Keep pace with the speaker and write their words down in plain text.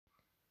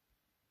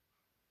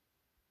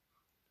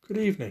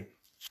Good evening.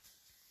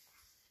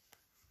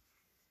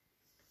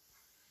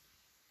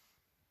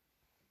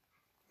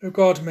 O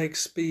God, make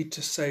speed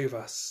to save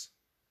us.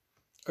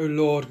 O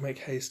Lord, make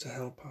haste to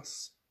help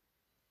us.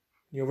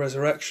 In your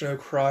resurrection, O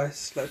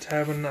Christ, let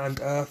heaven and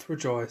earth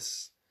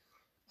rejoice.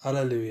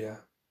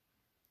 Alleluia.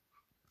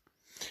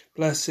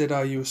 Blessed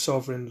are you,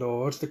 sovereign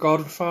Lord, the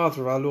God and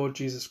Father of our Lord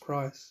Jesus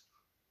Christ.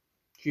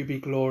 To you be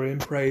glory and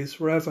praise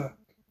forever.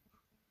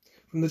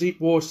 From the deep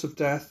waters of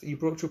death you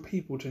brought your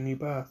people to new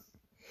birth,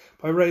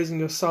 by raising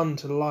your Son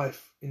to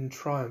life in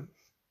triumph.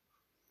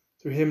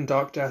 Through him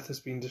dark death has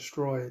been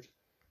destroyed,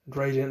 and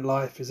radiant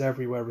life is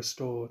everywhere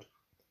restored.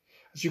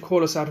 As you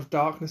call us out of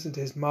darkness into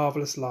his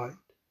marvellous light,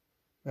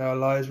 may our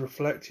lives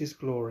reflect his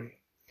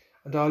glory,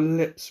 and our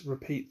lips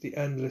repeat the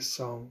endless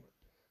song,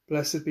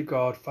 Blessed be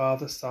God,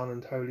 Father, Son,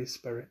 and Holy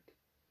Spirit.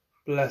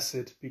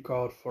 Blessed be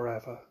God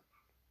forever.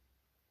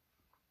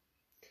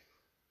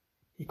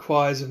 Ye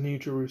choirs of New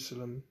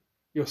Jerusalem,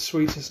 your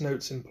sweetest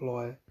notes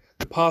employ,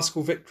 the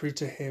Paschal victory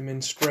to him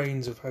in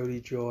strains of holy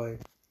joy.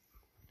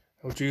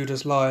 O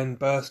Judah's lion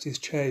burst his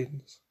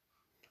chains,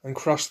 and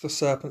crushed the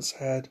serpent's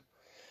head,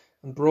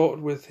 and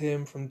brought with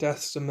him from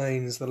death's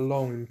domains the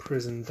long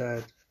imprisoned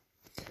dead.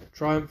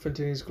 Triumphant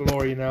in his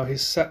glory now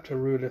his sceptre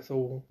ruleth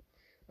all.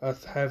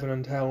 Earth, heaven,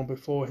 and hell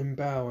before him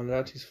bow, and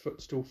at his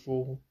footstool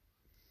fall.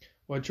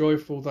 Why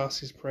joyful thus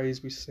his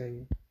praise we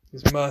sing,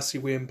 his mercy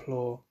we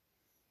implore,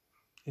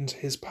 into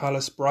his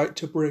palace bright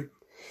to bring,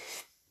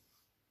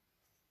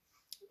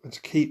 and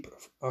to keep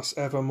us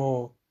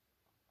evermore.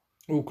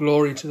 All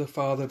glory to the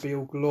Father be,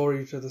 all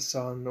glory to the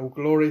Son, all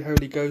glory,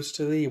 Holy Ghost,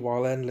 to thee,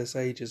 while endless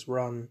ages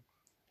run.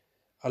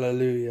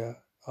 Alleluia.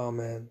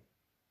 Amen.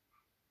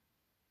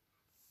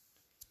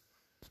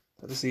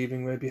 That this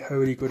evening may be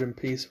holy, good, and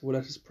peaceful,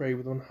 let us pray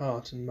with one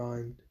heart and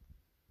mind.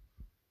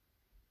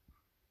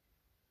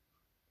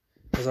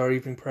 As our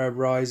evening prayer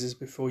rises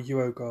before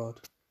you, O God,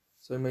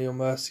 so may your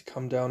mercy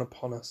come down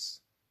upon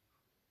us,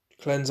 to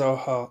cleanse our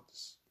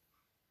hearts,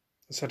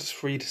 and set us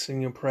free to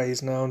sing your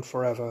praise now and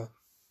forever.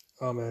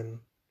 Amen.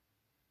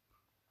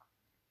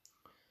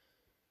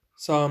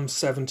 Psalm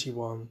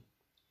 71.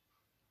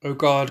 O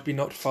God, be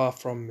not far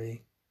from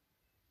me.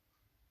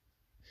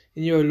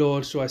 In you, O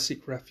Lord, do I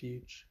seek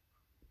refuge.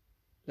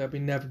 Let me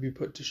never be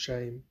put to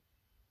shame.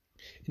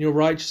 In your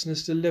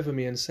righteousness deliver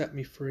me and set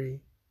me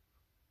free.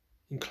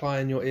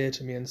 Incline your ear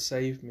to me and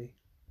save me.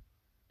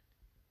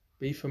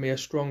 Be for me a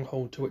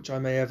stronghold to which I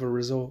may ever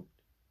resort.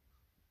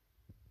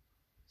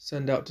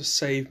 Send out to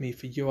save me,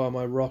 for you are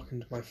my rock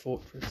and my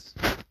fortress.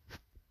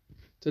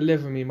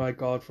 Deliver me, my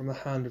God, from the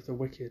hand of the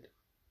wicked,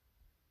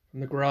 from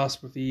the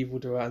grasp of the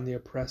evildoer and the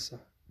oppressor.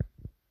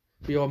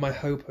 For you are my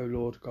hope, O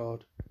Lord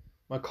God,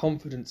 my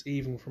confidence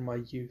even from my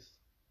youth.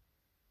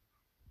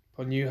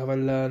 Upon you have I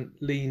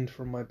leaned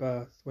from my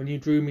birth, when you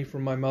drew me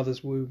from my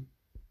mother's womb.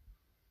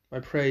 My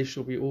praise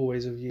shall be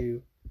always of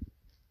you.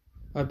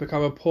 I have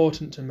become a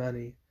portent to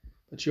many,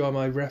 but you are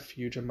my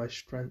refuge and my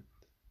strength.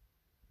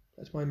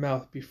 Let my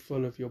mouth be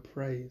full of your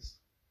praise,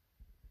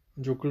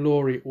 and your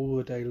glory all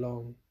the day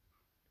long.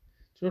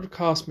 Do not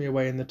cast me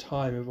away in the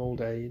time of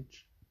old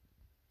age.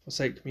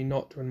 Forsake me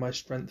not when my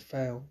strength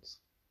fails.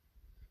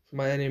 For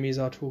my enemies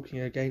are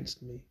talking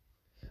against me,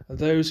 and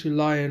those who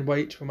lie in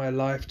wait for my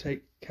life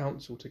take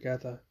counsel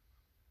together.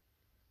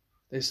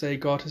 They say,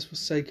 God has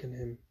forsaken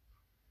him.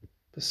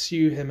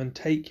 Pursue him and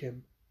take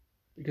him,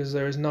 because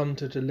there is none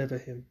to deliver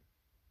him.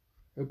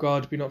 O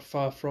God, be not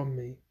far from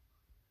me.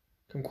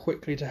 Come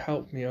quickly to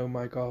help me, O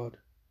my God.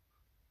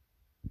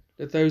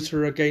 Let those who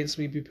are against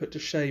me be put to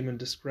shame and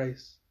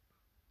disgrace.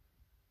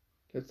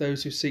 Let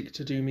those who seek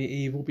to do me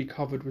evil be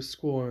covered with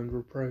scorn and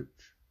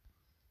reproach.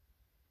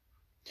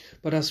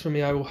 But as for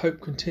me, I will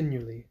hope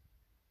continually,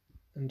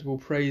 and will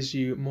praise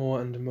you more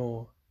and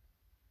more.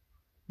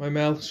 My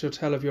mouth shall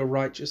tell of your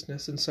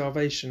righteousness and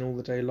salvation all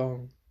the day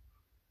long,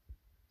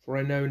 for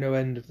I know no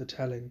end of the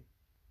telling.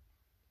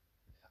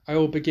 I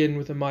will begin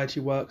with the mighty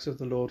works of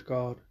the Lord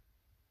God.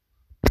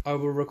 I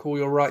will recall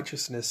your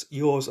righteousness,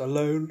 yours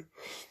alone.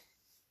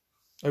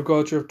 O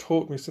God, you have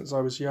taught me since I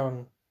was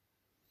young,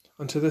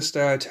 and to this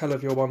day I tell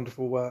of your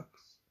wonderful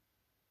works.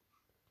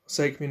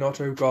 Forsake me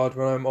not, O God,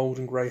 when I am old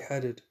and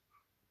grey-headed,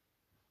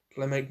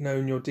 till I make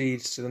known your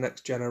deeds to the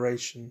next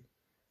generation,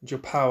 and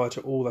your power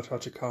to all that are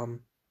to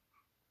come.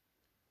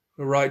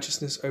 Your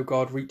righteousness, O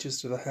God,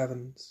 reaches to the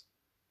heavens.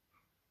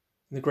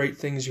 In the great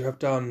things you have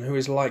done, who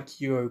is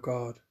like you, O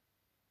God?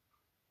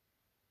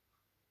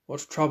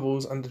 What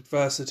troubles and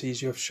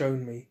adversities you have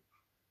shown me.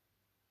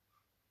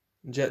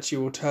 And yet you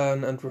will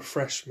turn and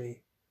refresh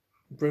me,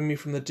 and bring me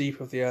from the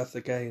deep of the earth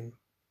again.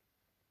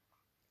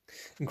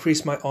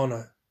 Increase my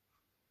honour,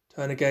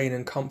 turn again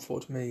and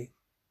comfort me.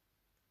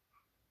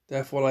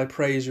 Therefore I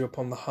praise you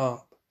upon the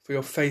harp, for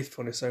your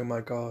faithfulness, O my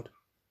God.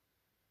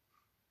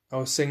 I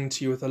will sing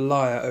to you with a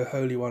lyre, O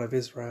Holy One of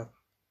Israel.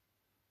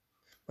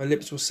 My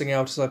lips will sing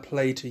out as I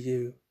play to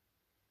you,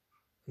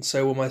 and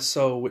so will my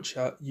soul which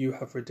you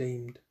have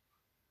redeemed.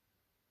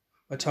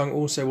 My tongue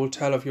also will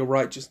tell of your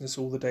righteousness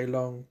all the day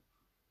long.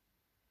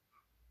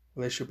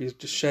 For they shall be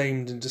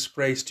ashamed and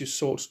disgraced who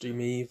sought to do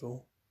me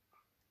evil.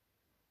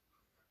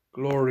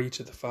 Glory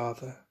to the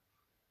Father,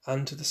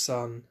 and to the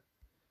Son,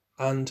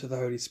 and to the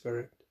Holy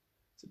Spirit,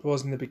 as it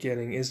was in the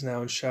beginning, is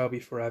now, and shall be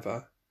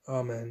forever.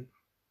 Amen.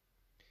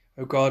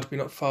 O God, be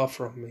not far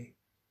from me.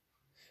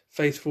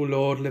 Faithful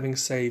Lord, living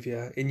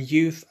Saviour, in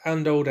youth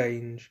and old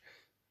age,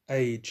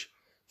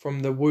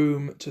 from the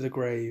womb to the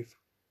grave,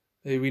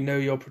 may we know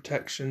your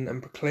protection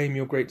and proclaim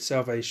your great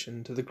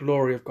salvation to the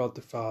glory of God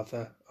the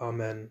Father.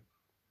 Amen.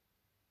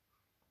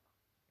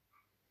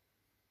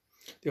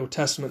 The Old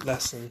Testament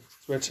lesson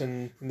is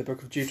written in the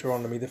book of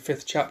Deuteronomy, the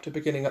 5th chapter,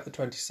 beginning at the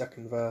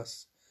 22nd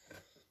verse.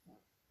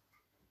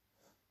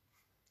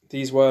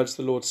 These words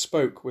the Lord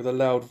spoke with a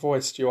loud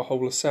voice to your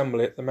whole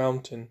assembly at the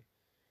mountain,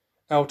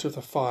 out of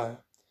the fire,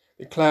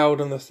 the cloud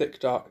and the thick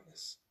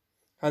darkness.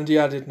 And he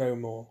added no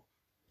more.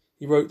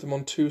 He wrote them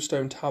on 2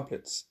 stone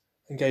tablets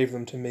and gave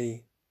them to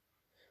me.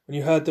 When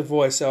you heard the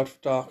voice out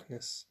of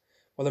darkness,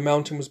 while the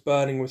mountain was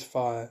burning with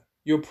fire,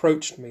 you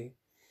approached me,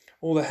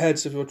 all the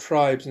heads of your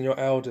tribes and your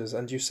elders,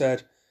 and you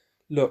said,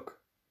 Look,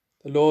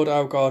 the Lord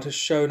our God has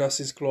shown us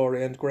his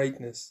glory and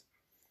greatness,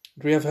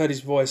 and we have heard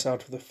his voice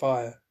out of the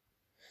fire.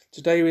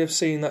 Today we have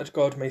seen that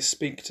God may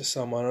speak to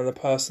someone, and the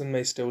person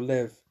may still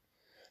live.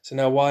 So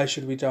now why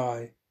should we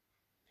die?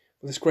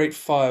 For this great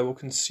fire will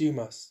consume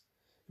us,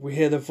 if we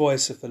hear the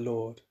voice of the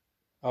Lord,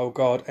 our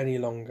God, any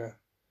longer.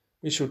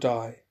 We shall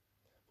die.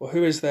 For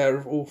who is there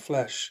of all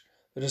flesh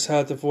that has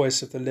heard the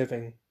voice of the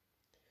living?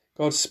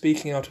 God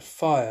speaking out of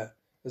fire,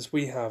 as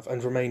we have,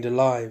 and remained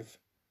alive.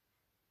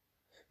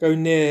 Go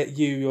near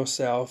you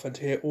yourself, and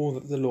hear all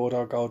that the Lord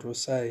our God will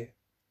say.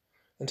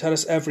 And tell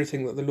us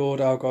everything that the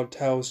Lord our God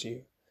tells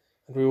you,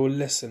 and we will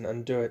listen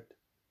and do it.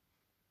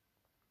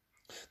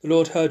 The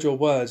Lord heard your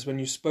words when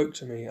you spoke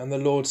to me, and the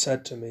Lord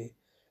said to me,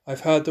 I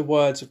have heard the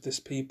words of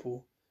this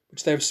people,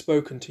 which they have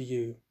spoken to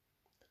you.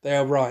 They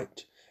are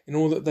right in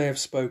all that they have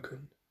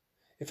spoken.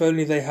 If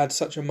only they had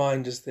such a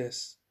mind as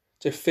this,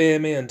 to fear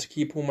me and to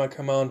keep all my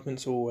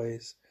commandments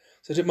always,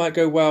 so that it might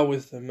go well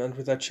with them and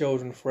with their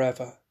children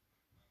forever.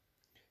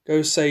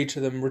 Go say to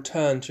them,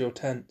 return to your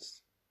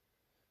tents.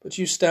 But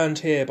you stand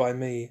here by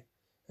me,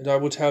 and I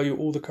will tell you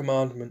all the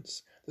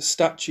commandments, the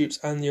statutes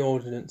and the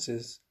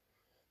ordinances,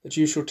 that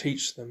you shall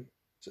teach them,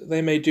 so that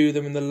they may do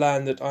them in the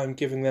land that I am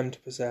giving them to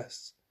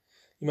possess.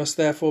 You must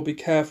therefore be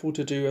careful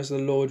to do as the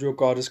Lord your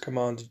God has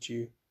commanded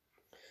you.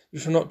 You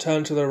shall not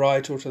turn to the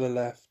right or to the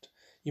left.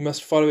 You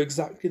must follow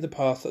exactly the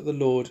path that the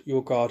Lord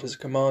your God has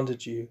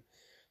commanded you,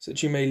 so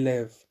that you may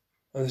live,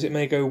 and that it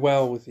may go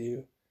well with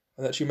you,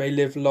 and that you may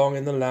live long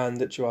in the land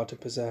that you are to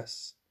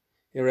possess.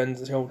 Here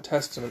ends the Old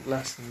Testament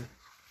lesson.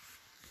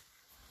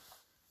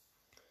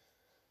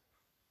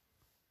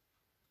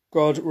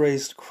 God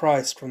raised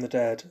Christ from the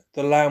dead,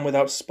 the Lamb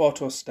without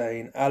spot or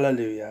stain.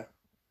 Alleluia.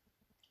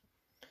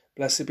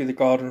 Blessed be the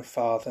God and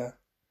Father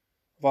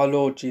of our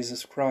Lord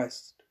Jesus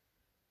Christ.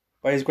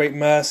 By his great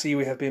mercy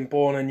we have been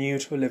born anew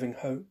to a living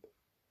hope,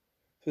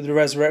 through the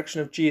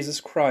resurrection of Jesus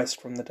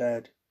Christ from the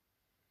dead,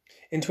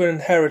 into an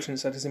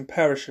inheritance that is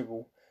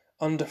imperishable,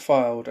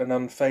 undefiled and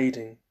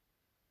unfading,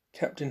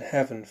 kept in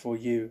heaven for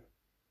you.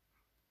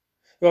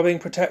 You are being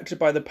protected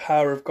by the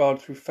power of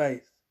God through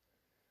faith,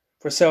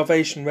 for a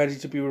salvation ready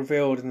to be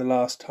revealed in the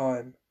last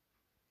time.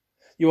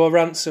 You are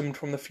ransomed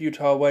from the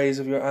futile ways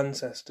of your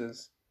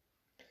ancestors,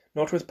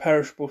 not with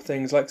perishable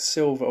things like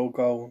silver or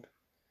gold,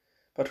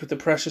 but with the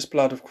precious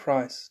blood of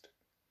Christ,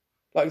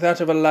 like that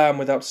of a lamb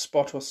without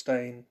spot or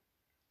stain.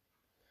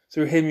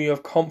 Through him you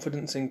have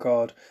confidence in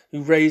God,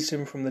 who raised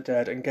him from the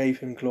dead and gave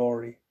him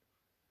glory,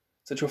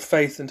 so that your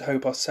faith and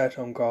hope are set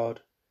on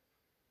God.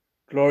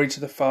 Glory to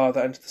the Father,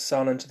 and to the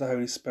Son, and to the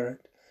Holy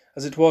Spirit,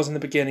 as it was in the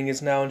beginning,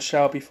 is now, and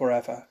shall be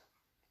forever.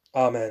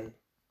 Amen.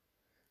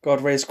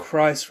 God raised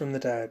Christ from the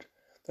dead,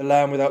 the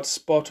Lamb without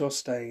spot or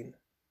stain.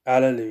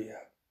 Alleluia.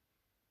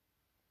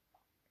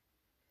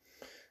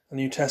 A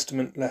New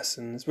Testament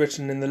lesson is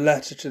written in the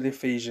letter to the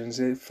Ephesians,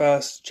 the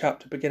 1st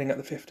chapter, beginning at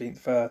the 15th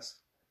verse.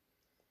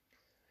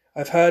 I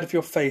have heard of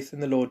your faith in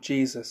the Lord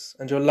Jesus,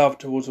 and your love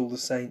towards all the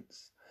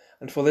saints,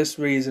 and for this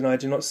reason I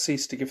do not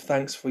cease to give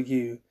thanks for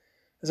you,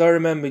 as I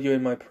remember you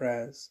in my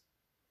prayers.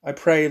 I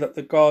pray that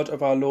the God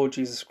of our Lord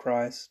Jesus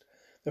Christ,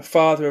 the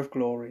Father of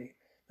glory,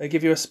 may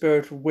give you a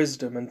spirit of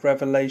wisdom and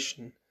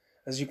revelation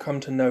as you come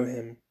to know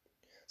him,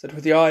 so that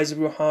with the eyes of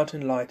your heart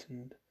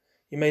enlightened,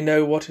 you may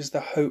know what is the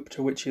hope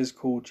to which he has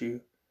called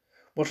you,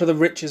 what are the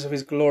riches of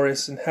his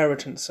glorious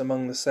inheritance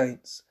among the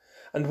saints,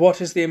 and what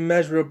is the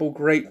immeasurable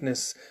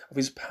greatness of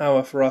his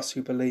power for us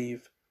who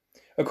believe,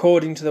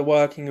 according to the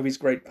working of his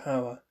great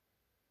power.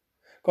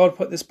 God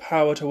put this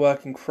power to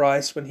work in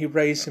Christ when he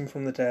raised him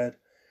from the dead,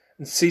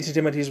 and seated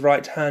him at his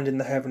right hand in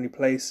the heavenly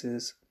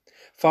places,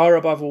 far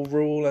above all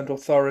rule and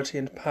authority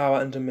and power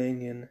and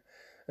dominion,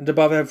 and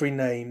above every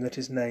name that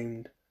is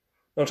named,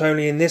 not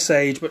only in this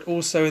age but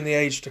also in the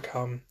age to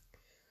come,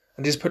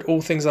 and has put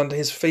all things under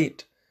his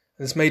feet,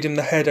 and has made him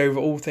the head over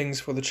all things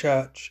for the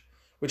church,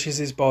 which is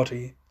his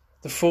body,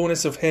 the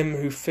fullness of him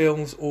who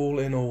fills all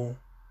in all.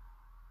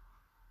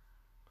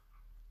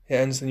 Here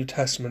ends the New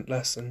Testament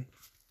lesson.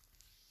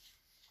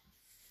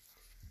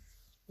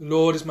 The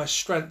Lord is my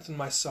strength and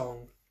my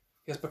song.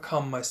 He has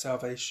become my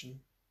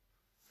salvation.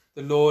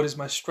 The Lord is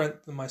my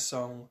strength and my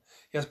song.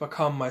 He has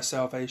become my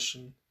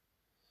salvation.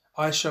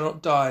 I shall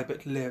not die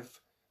but live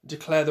and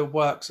declare the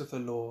works of the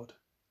Lord.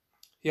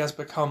 He has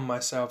become my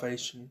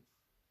salvation.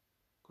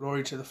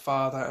 Glory to the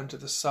Father, and to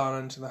the Son,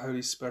 and to the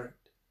Holy Spirit.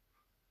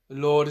 The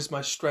Lord is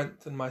my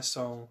strength and my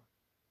song.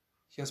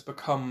 He has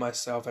become my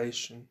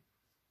salvation.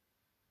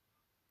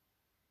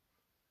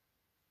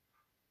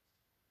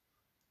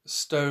 The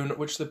stone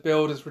which the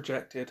builders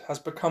rejected has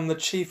become the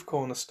chief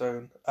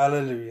cornerstone.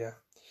 Alleluia.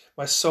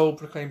 My soul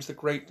proclaims the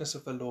greatness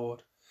of the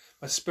Lord.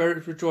 My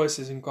spirit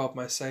rejoices in God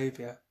my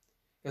Saviour.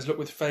 He has looked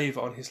with favour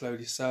on his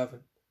lowly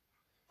servant.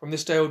 From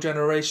this day all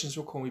generations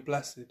will call me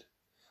blessed.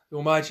 The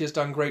Almighty has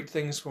done great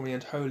things for me,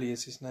 and holy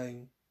is his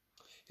name.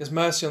 He has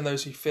mercy on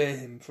those who fear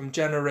him, from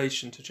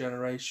generation to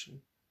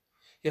generation.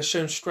 He has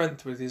shown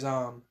strength with his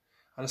arm,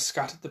 and has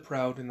scattered the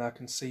proud in their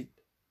conceit,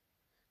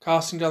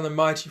 casting down the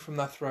mighty from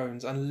their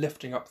thrones, and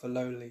lifting up the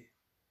lowly.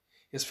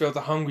 He has filled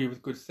the hungry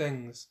with good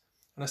things,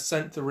 and has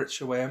sent the rich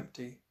away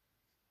empty.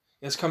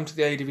 He has come to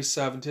the aid of his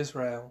servant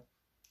Israel,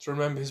 to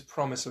remember his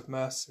promise of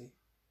mercy,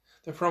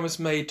 the promise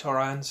made to our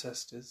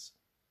ancestors,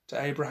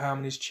 to Abraham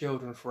and his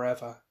children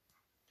forever.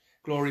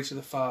 Glory to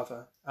the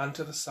Father, and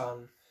to the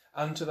Son,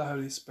 and to the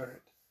Holy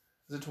Spirit,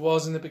 as it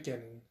was in the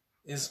beginning,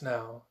 is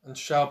now, and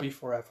shall be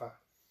forever.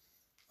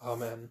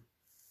 Amen.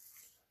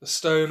 The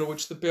stone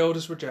which the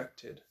builders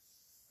rejected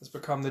has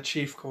become the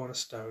chief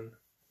cornerstone.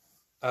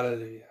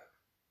 Alleluia.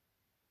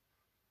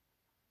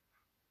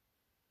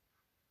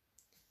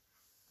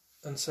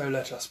 And so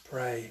let us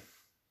pray.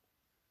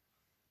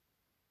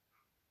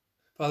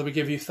 Father, we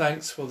give you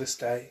thanks for this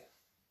day.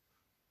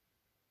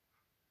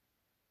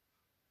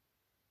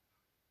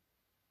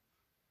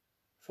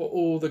 For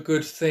all the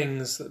good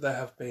things that there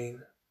have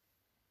been.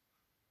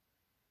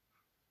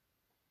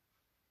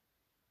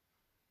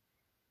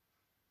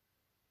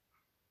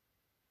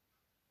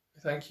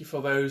 We thank you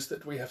for those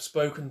that we have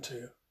spoken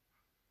to.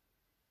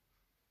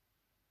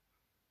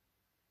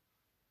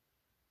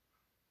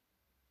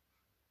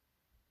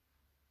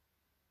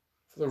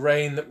 For the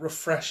rain that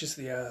refreshes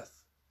the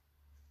earth.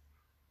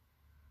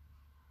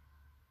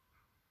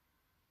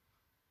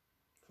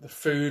 For the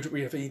food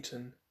we have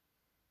eaten.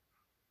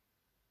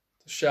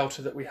 The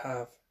shelter that we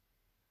have.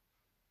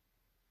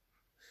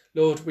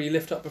 Lord, we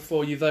lift up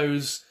before you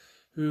those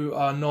who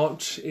are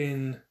not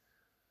in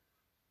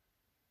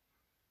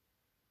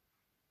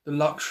the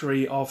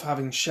luxury of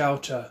having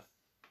shelter,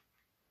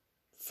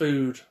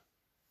 food,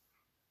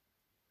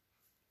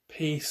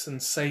 peace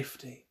and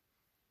safety.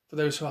 For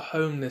those who are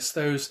homeless,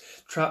 those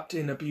trapped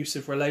in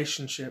abusive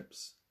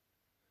relationships,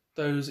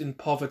 those in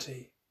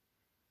poverty.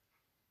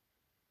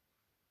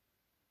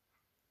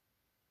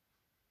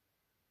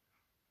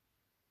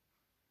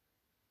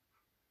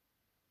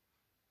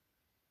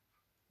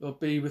 Lord,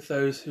 be with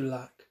those who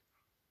lack.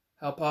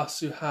 Help us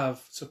who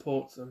have,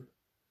 support them.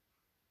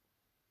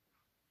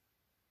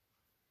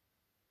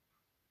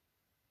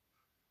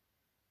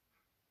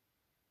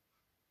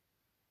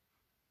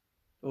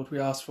 Lord, we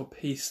ask for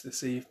peace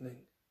this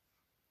evening.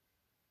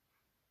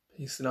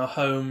 Peace in our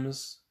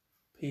homes,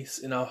 peace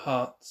in our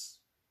hearts.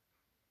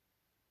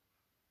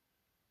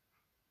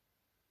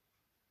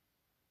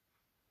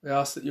 We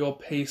ask that your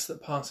peace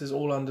that passes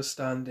all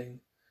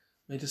understanding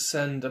may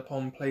descend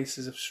upon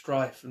places of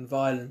strife and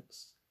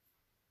violence.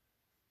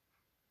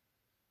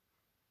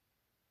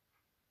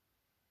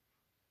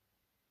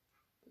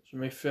 That you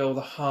may fill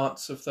the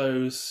hearts of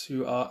those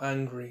who are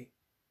angry,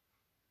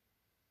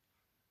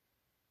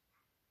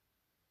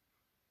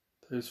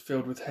 those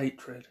filled with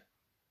hatred.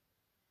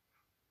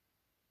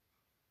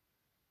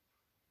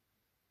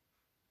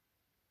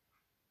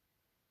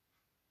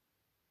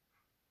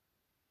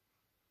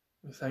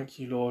 We thank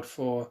you, Lord,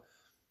 for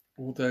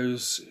all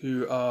those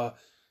who are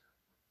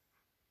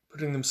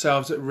putting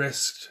themselves at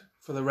risk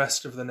for the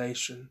rest of the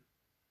nation.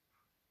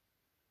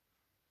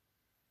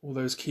 All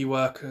those key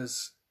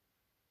workers.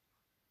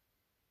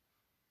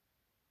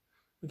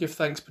 We give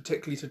thanks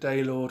particularly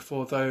today, Lord,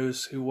 for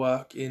those who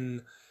work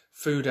in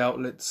food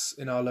outlets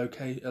in our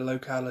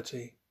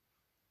locality.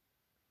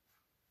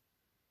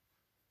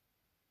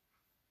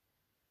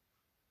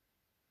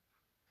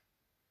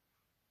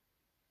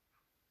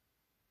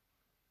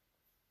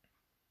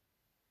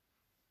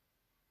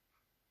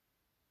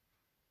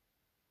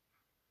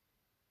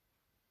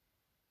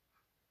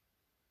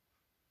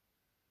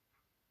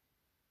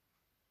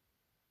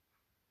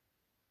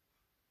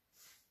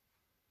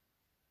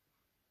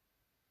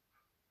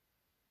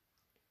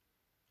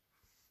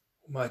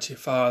 Almighty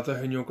Father,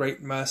 who in your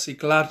great mercy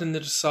gladdened the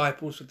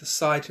disciples with the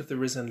sight of the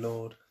risen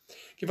Lord,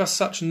 give us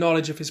such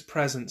knowledge of his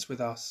presence with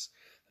us,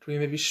 that we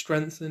may be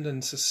strengthened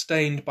and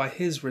sustained by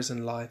his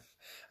risen life,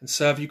 and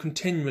serve you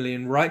continually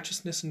in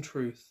righteousness and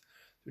truth,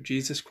 through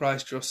Jesus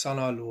Christ your Son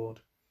our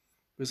Lord,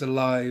 who is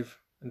alive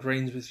and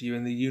reigns with you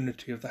in the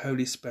unity of the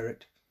Holy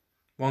Spirit,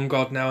 one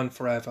God now and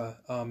forever.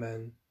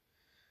 Amen.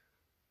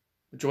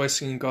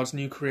 Rejoicing in God's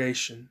new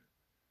creation,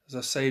 as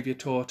our Saviour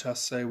taught us,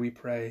 so we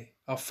pray.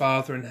 Our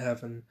Father in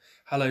heaven,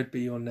 hallowed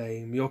be your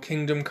name. Your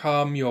kingdom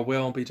come, your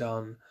will be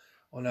done,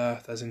 on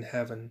earth as in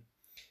heaven.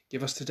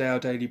 Give us today our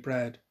daily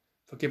bread.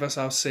 Forgive us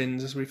our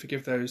sins as we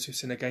forgive those who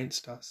sin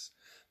against us.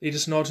 Lead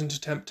us not into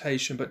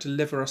temptation, but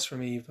deliver us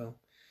from evil.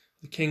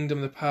 The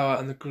kingdom, the power,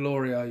 and the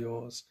glory are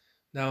yours,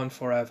 now and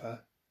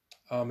forever.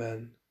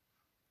 Amen.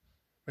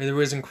 May the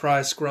risen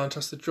Christ grant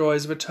us the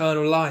joys of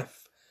eternal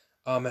life.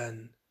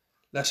 Amen.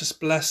 Let us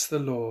bless the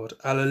Lord.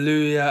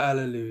 Alleluia,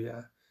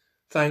 alleluia.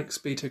 Thanks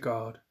be to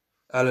God.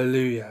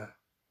 Alleluia,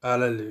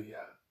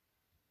 alleluia.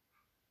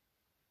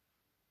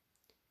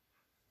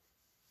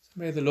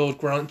 May the Lord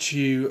grant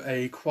you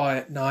a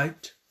quiet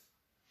night.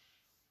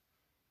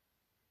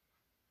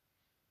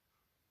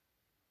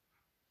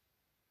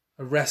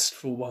 A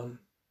restful one.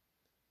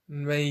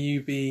 And may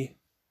you be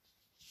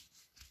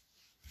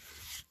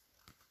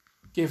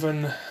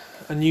given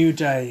a new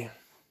day,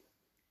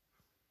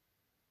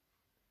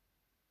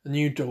 a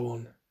new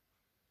dawn,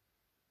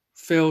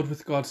 filled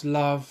with God's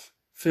love,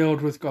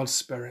 filled with God's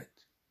Spirit.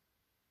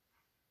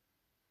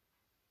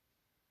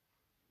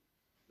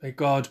 May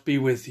God be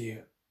with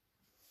you.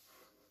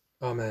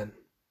 Amen.